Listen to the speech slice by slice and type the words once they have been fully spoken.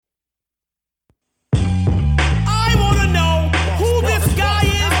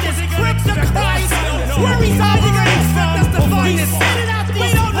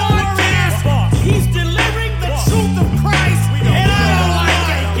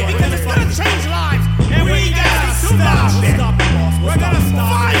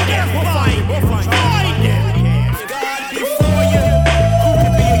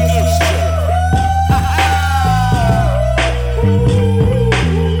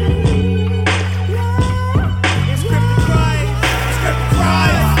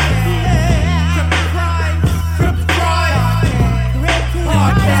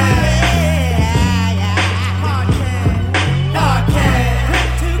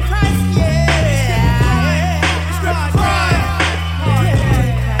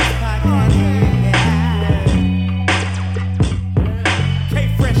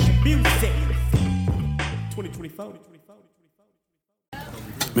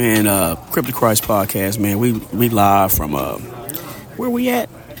Man, Cryptic Christ Podcast, man. We live from where we at?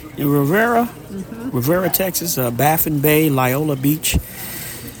 In Rivera, Texas, Baffin Bay, Loyola Beach,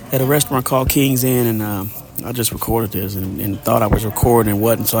 at a restaurant called King's Inn, and I just recorded this and thought I was recording and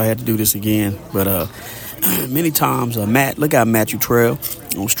wasn't, so I had to do this again. But many times, Matt, look out Matthew Trail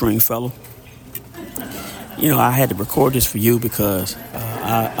on Stringfellow. You know, I had to record this for you because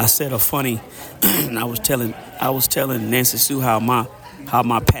I said a funny. I was telling Nancy Sue how my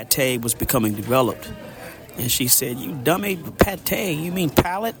pate was becoming developed, and she said, "You dummy, pate? You mean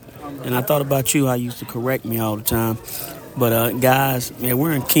palate?" And I thought about you. I used to correct me all the time. But guys, man,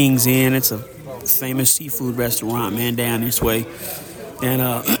 we're in King's Inn. It's a famous seafood restaurant, man, down this way. And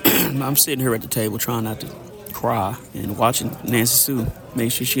I'm sitting here at the table trying not to cry and watching Nancy Sue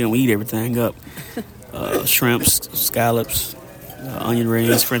make sure she don't eat everything up. Shrimps, scallops, onion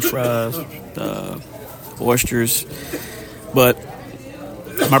rings, French fries, oysters. But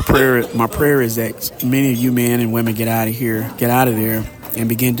my prayer is that many of you men and women get out of there, and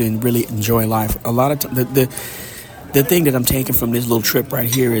begin to really enjoy life. A lot of the thing that I'm taking from this little trip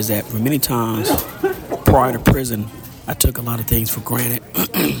right here is that for many times prior to prison, I took a lot of things for granted,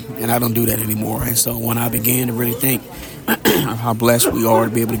 and I don't do that anymore. And so when I began to really think of how blessed we are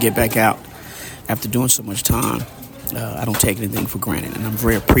to be able to get back out after doing so much time, I don't take anything for granted, and I'm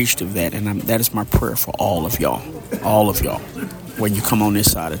very appreciative of that. And that is my prayer for all of y'all, when you come on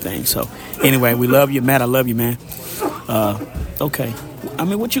this side of things. So anyway, we love you, Matt. I love you, man. Okay. I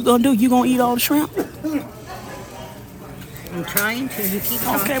mean, what you gonna do? You gonna eat all the shrimp? I'm trying to. You keep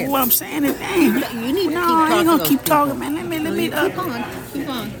talking. Okay, what I'm saying is, dang. You need to keep talking. I ain't gonna keep talking, man. Let me. Keep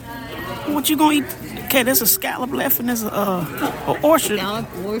on. What you gonna eat? Okay, there's a scallop left and there's a oyster.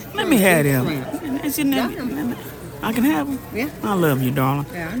 Let me have them. It's in there. I can have them. Yeah. I love you, darling.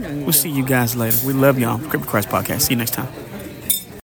 Yeah, I know you. We'll see you guys later. We love y'all. Cryptic Christ Podcast. See you next time.